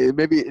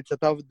maybe it's a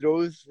tough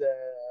draws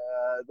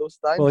those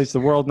times. Well, he's the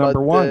world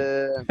number one.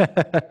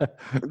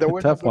 The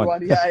world Tough number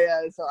one. one.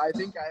 Yeah. So I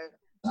think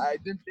I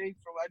didn't play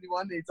from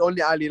anyone. It's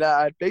only Ali.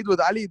 I played with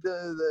Ali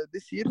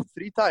this year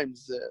 3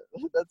 times.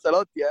 That's a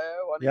lot. Yeah,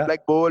 one in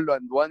Black Ball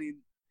and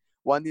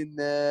one in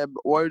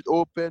World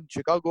Open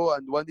Chicago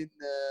and one in.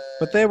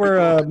 But they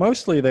were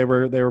mostly they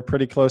were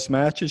pretty close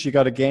matches. You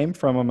got a game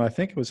from them. I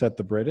think it was at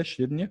the British,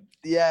 didn't you?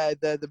 Yeah,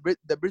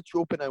 the British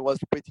Open I was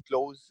pretty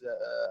close.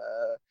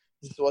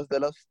 This was the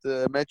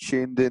last match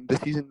in the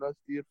season last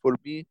year for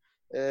me.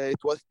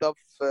 It was tough.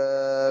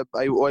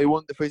 I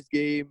won the first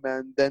game,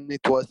 and then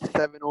it was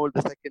 7-all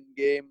the second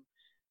game,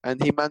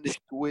 and he managed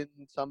to win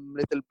some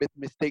little bit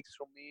mistakes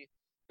from me.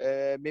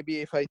 Maybe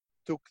if I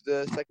took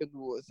the second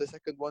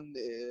one,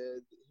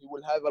 he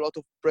will have a lot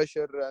of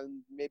pressure,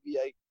 and maybe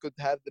I could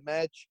have the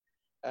match.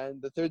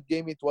 And the third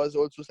game, it was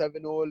also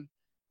 7-all.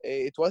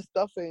 It was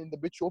tough, and the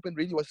British Open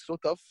really was so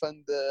tough,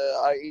 and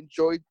I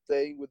enjoyed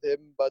playing with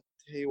him, but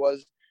he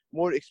was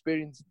more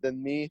experienced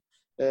than me.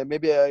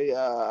 Maybe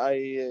I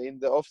in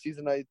the off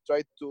season I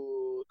tried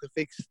to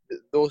fix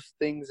those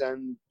things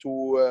and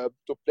to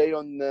play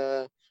on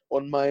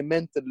my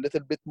mental a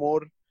little bit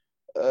more,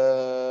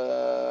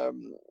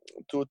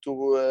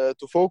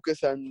 to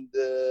focus, and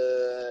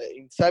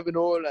in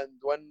 7-all,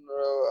 and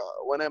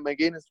when I'm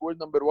against world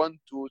number one,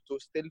 to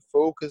still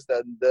focus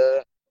and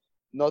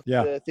not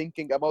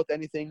thinking about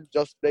anything,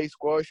 just play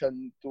squash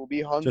and to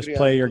be hungry. Just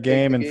play and your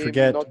game and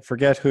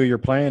forget who you're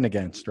playing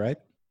against, right?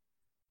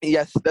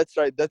 Yes, that's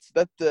right. That's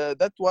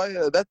why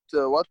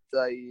what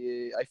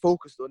I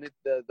focused on it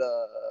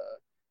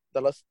the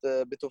last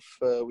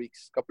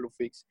couple of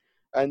weeks,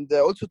 and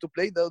also to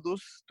play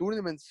those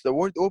tournaments, the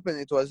World Open.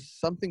 It was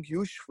something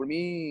huge for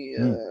me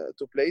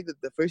to play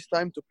the first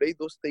time to play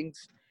those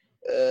things.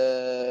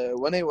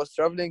 When I was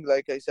traveling,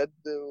 like I said,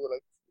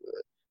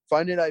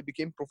 finally I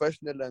became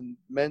professional and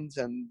men's,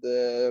 and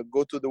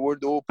go to the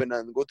World Open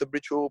and go to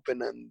British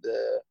Open, and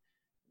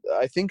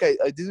I think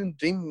I didn't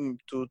dream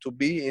to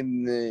be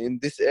in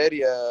this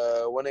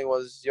area when I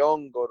was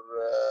young, or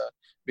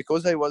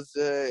because I was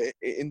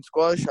in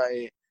squash.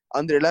 I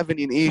under 11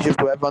 in Egypt.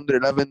 We have under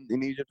 11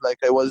 in Egypt. Like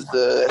I was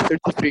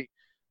 33.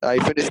 I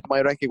finished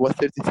my ranking was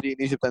 33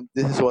 in Egypt, and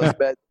this was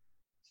bad.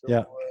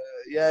 So,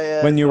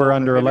 yeah. When you were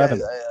under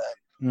 11.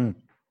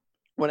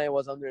 When I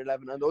was under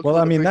 11, and also well,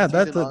 I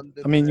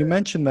mean you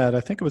mentioned that. I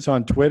think it was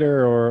on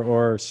Twitter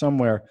or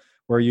somewhere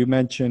where you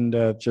mentioned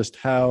just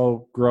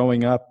how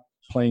growing up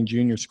playing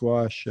junior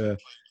squash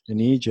in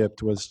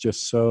Egypt was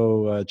just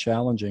so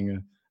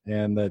challenging,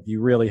 and that you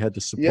really had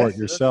to support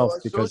yourself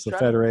because the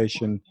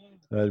federation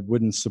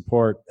wouldn't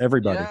support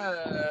everybody.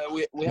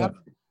 Yeah,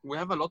 we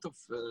have a lot of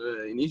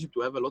in Egypt.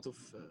 We have a lot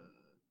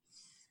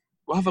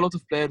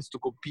of players to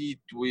compete.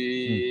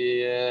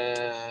 We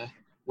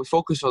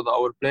focus on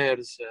our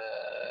players.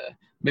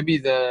 Maybe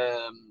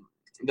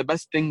the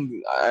best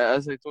thing,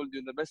 as I told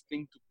you, the best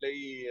thing to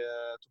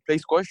play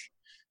squash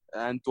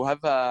and to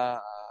have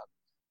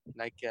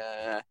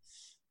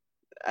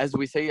as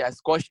we say, a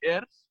squash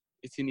air,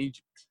 it's in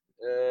Egypt.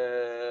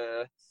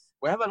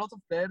 We have a lot of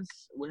players.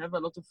 We have a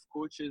lot of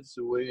coaches.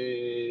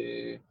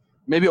 We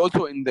maybe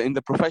also in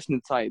the professional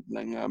side.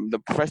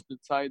 The professional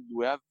side,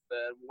 we have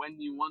when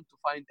you want to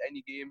find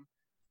any game,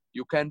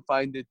 you can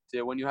find it.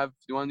 When you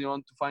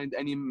want to find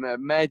any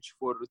match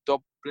for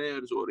top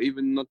players, or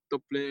even not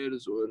top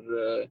players, or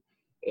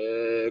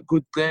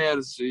good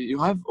players, you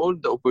have all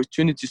the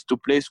opportunities to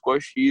play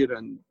squash here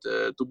and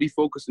to be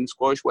focused in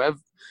squash. We have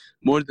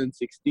more than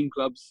 16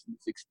 clubs.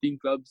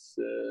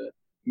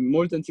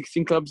 More than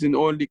 16 clubs in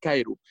only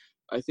Cairo.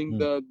 I think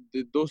that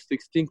those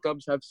 16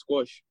 clubs have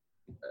squash,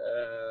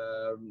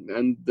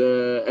 and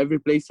every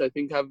place I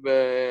think have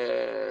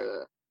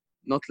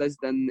not less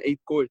than 8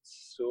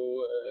 courts. So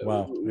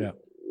wow, yeah,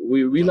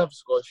 we love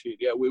squash here.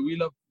 Yeah, we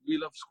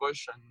love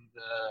squash, and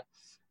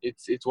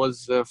it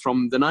was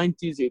from the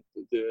 90s.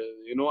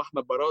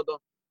 Ahmed Barada.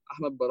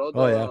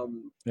 Oh yeah,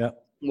 yeah.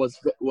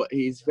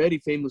 he's very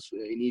famous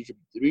in Egypt,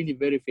 really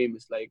very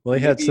famous. Like Well,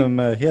 maybe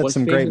he had was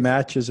some great famous.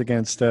 matches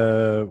against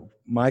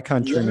my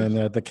countryman,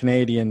 Yes, the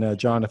Canadian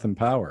Jonathan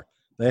Power.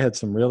 They had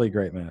some really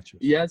great matches.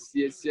 yes,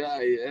 he's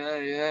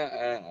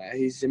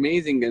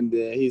amazing, and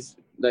he's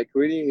like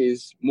really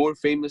he's more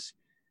famous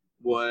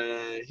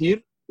here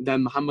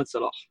than Muhammad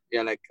Salah.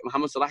 Yeah, like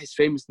Muhammad Salah is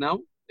famous now,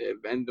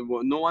 and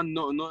no one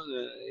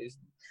is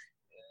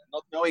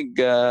not knowing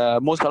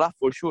Mo Salah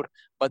for sure.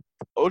 But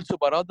also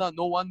Barada,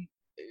 no one,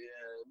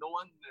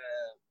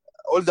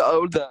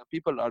 all the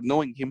people are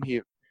knowing him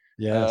here.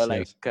 Yes,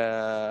 yes.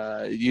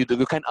 You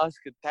can ask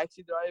a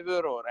taxi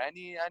driver or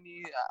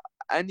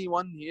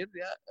anyone here.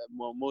 Yeah,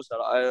 Mo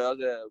Salah,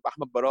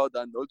 Ahmed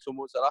Barada, and also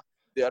Mo Salah.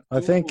 They are I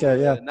two think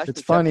national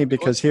it's funny champions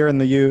because also. here in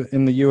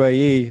the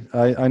UAE,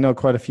 I know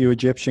quite a few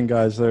Egyptian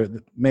guys.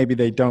 Maybe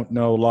they don't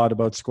know a lot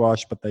about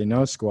squash, but they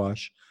know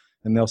squash,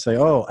 and they'll say,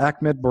 "Oh,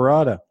 Ahmed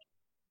Barada."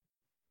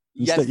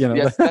 Yes, Instead, you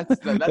know,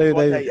 that's what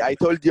I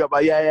told you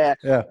about. yeah,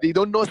 They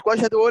don't know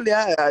squash at all.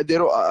 Yeah,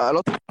 there are a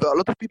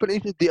lot of people in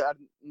Egypt. They are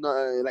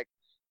like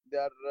they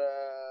are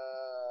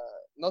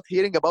not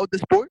hearing about the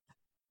sport,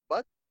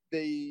 but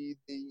they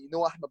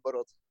know Ahmed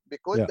Barad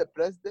because yeah. the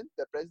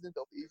president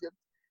of Egypt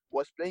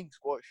was playing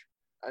squash,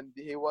 and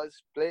he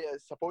was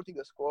supporting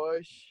the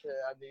squash,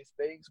 and he's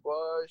playing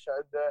squash,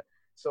 and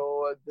so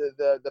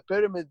the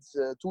pyramids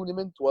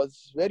tournament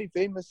was very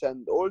famous,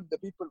 and all the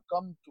people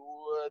come to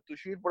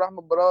cheer for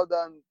Ahmed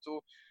Barada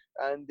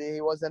and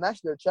he was a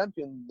national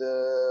champion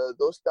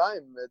this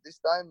time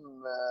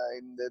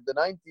in the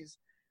 90s.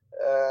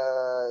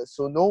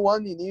 So no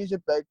one in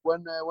Egypt, like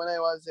when I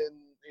was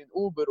in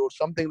Uber or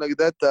something like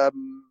that,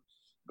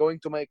 going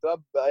to my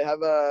club, I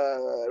have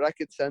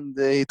rackets, and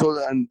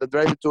the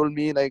driver told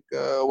me like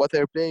what are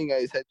you playing?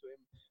 I said to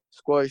him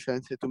squash,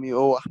 and said to me,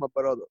 oh, Ahmed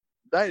Barada,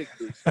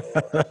 directly. So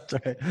That's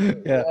right.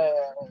 Yeah.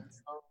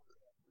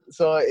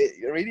 so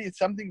really it's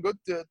something good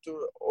to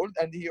all,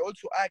 and he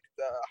also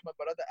Ahmed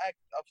Barada act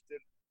after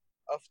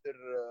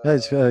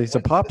He's a went to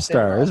pop the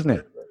star, cinema isn't he?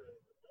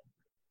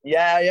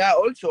 after.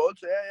 Also,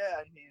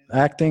 and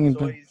Acting,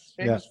 he's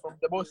yeah. famous from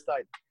the both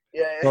side.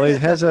 Well,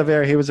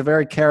 he was a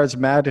very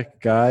charismatic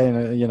guy, and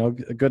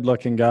a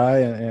good-looking guy,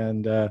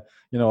 and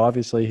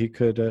obviously he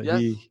could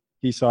Yes.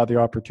 he saw the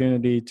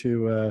opportunity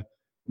to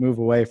move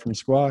away from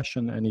squash,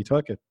 and he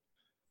took it.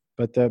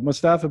 But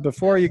Mustafa,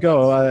 before you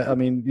go, I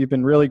mean, you've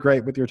been really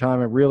great with your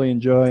time. I'm really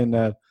enjoying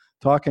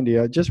talking to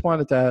you. I just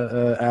wanted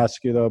to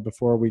ask you though,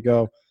 before we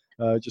go,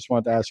 just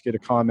wanted to ask you to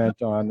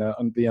comment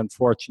on the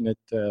unfortunate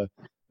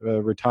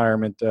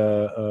retirement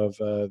of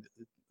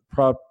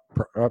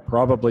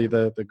probably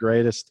the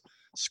greatest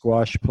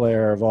squash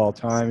player of all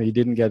time. He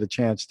didn't get a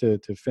chance to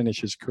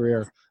finish his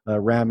career,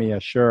 Ramy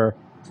Ashour.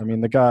 I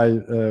mean, the guy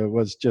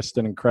was just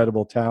an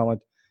incredible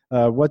talent.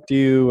 What do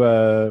you,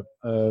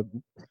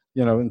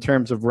 in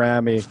terms of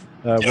Ramy,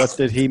 what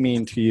did he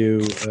mean to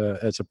you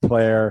as a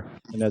player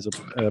and as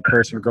a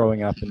person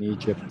growing up in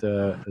Egypt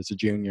as a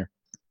junior?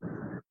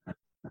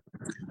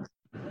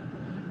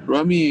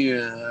 Ramy,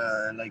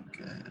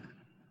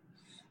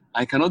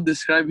 I cannot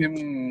describe him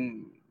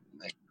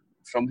like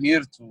from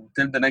here to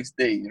till the next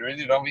day.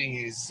 Really,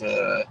 Ramy is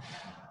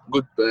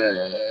good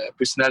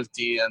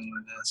personality and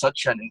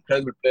such an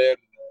incredible player.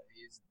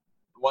 He's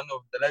one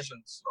of the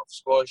legends of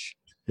squash.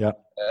 Yeah.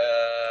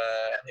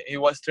 He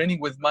was training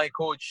with my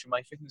coach,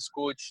 my fitness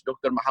coach,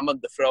 Dr.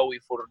 Mohammed Dafraoui,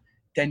 for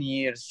 10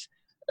 years.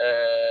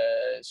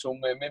 So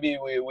maybe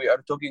we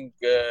are talking.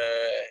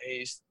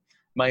 He's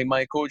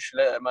my coach,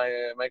 my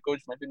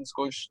fitness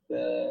coach,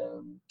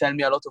 tell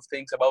me a lot of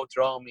things about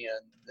Ramy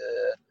and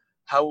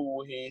how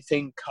he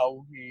think,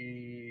 how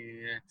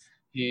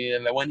he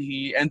when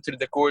he entered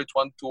the court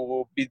want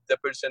to beat the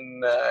person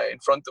in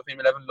front of him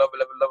 11 love.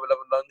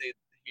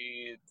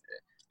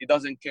 He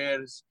doesn't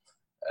care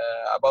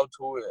about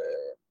who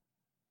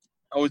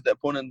is the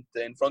opponent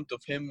in front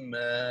of him.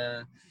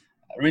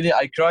 Really,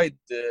 I cried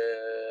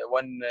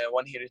when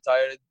he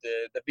retired.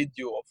 The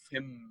video of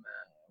him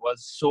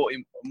was so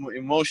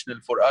emotional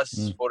for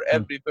us, for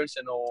every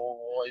person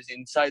who is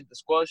inside the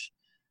squash.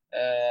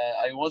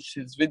 I watched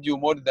his video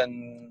more than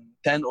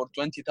 10 or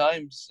 20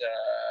 times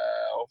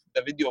of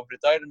the video of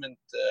retirement.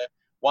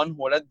 One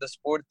who led the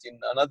sport in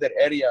another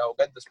area, who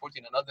got the sport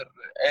in another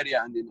area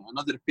and in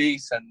another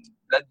pace, and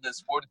led the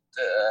sport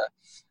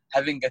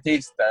having a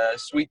taste, a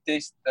sweet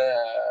taste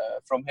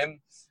from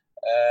him.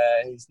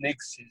 His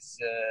nicks,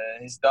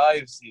 his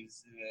dives,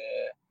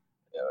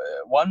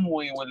 one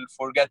we will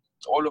forget,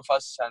 all of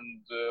us,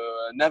 and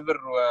never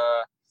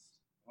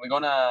we're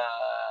gonna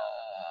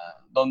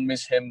don't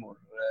miss him, or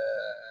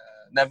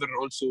never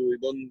also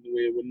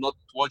we will not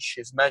watch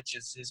his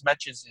matches. His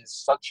matches is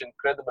such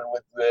incredible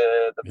with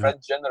the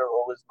French general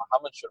or with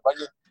Mohamed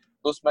Shorbagy.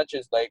 Those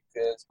matches, like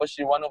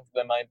especially one of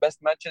my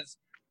best matches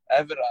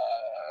ever,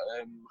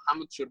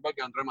 Mohamed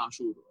Shorbagy and Ramy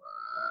Ashour.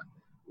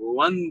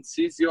 One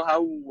sees you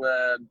how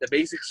the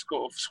basics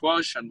of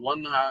squash, and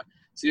one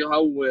sees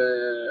how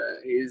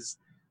he's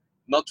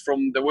not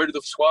from the world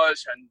of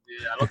squash and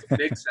a lot of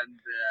licks and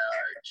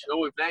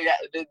showy play.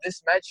 Yeah,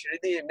 this match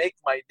really make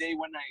my day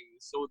when I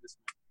saw this.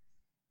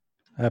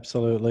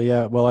 Absolutely,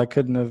 yeah. Well, I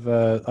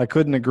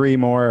couldn't agree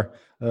more,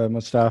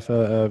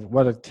 Mustafa.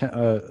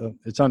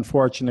 It's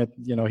unfortunate,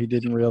 he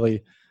didn't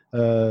really.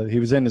 He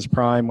was in his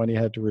prime when he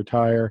had to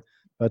retire,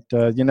 but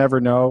you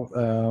never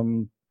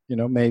know.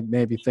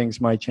 Maybe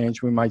things might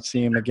change. We might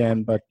see him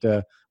again, but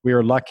we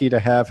were lucky to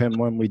have him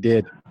when we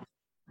did.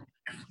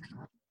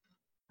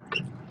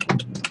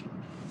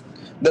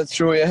 That's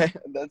true. Yeah,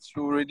 that's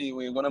true. Really,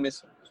 we're gonna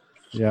miss him.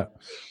 Yeah.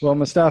 Well,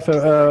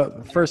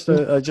 Mustafa, first,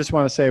 I just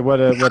want to say what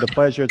a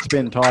pleasure it's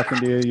been talking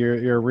to you.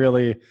 You're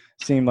really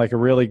seem like a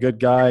really good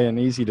guy and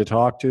easy to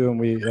talk to.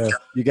 And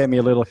you gave me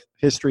a little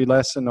history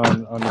lesson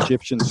on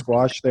Egyptian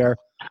squash there.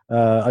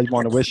 I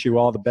want to wish you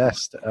all the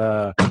best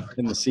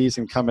in the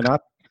season coming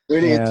up.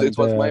 Really, it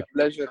was my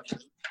pleasure.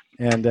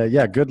 And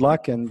good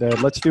luck. And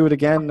let's do it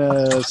again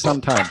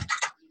sometime.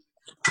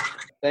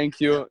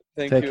 Thank you.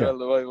 Thank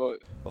you.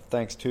 Well,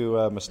 thanks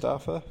to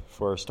Mustafa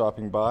for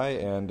stopping by,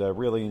 and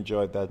really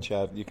enjoyed that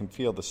chat. You can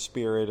feel the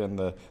spirit and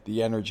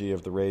the energy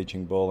of the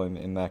Raging Bull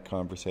in that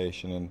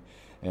conversation,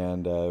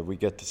 and we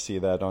get to see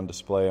that on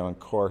display on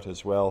court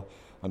as well.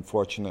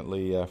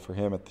 Unfortunately for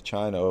him at the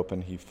China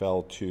Open, he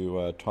fell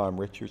to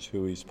Tom Richards,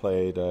 who he's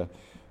played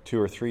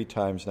 2 or 3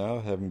 times now,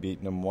 having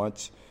beaten him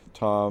once.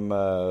 Tom,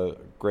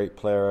 great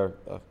player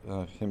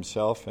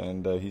himself,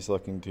 and he's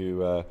looking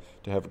to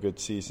have a good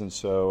season.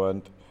 So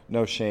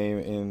no shame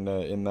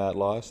in that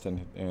loss,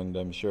 and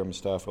I'm sure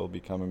Mustafa will be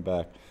coming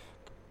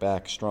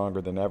back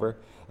stronger than ever.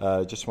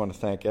 Just want to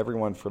thank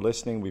everyone for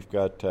listening. We've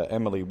got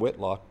Emily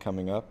Whitlock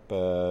coming up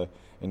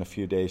in a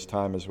few days'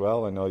 time as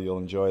well. I know you'll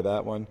enjoy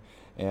that one.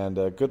 And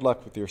good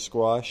luck with your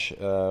squash.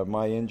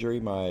 My injury,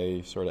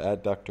 my sort of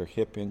adductor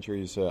hip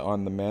injury, is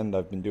on the mend.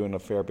 I've been doing a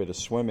fair bit of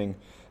swimming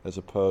as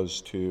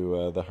opposed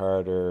to the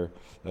harder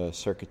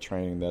circuit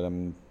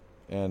training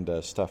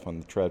and stuff on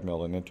the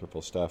treadmill and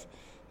interval stuff.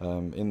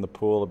 In the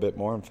pool a bit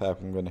more. In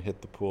fact, I'm going to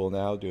hit the pool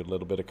now, do a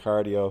little bit of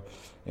cardio,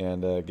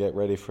 and get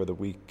ready for the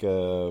week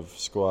of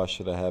squash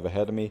that I have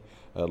ahead of me.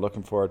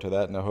 Looking forward to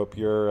that, and I hope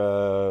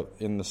you're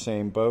in the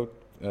same boat.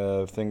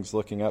 Things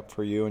looking up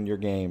for you and your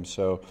game.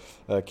 So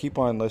keep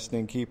on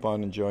listening, keep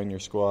on enjoying your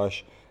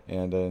squash,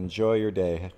 and enjoy your day.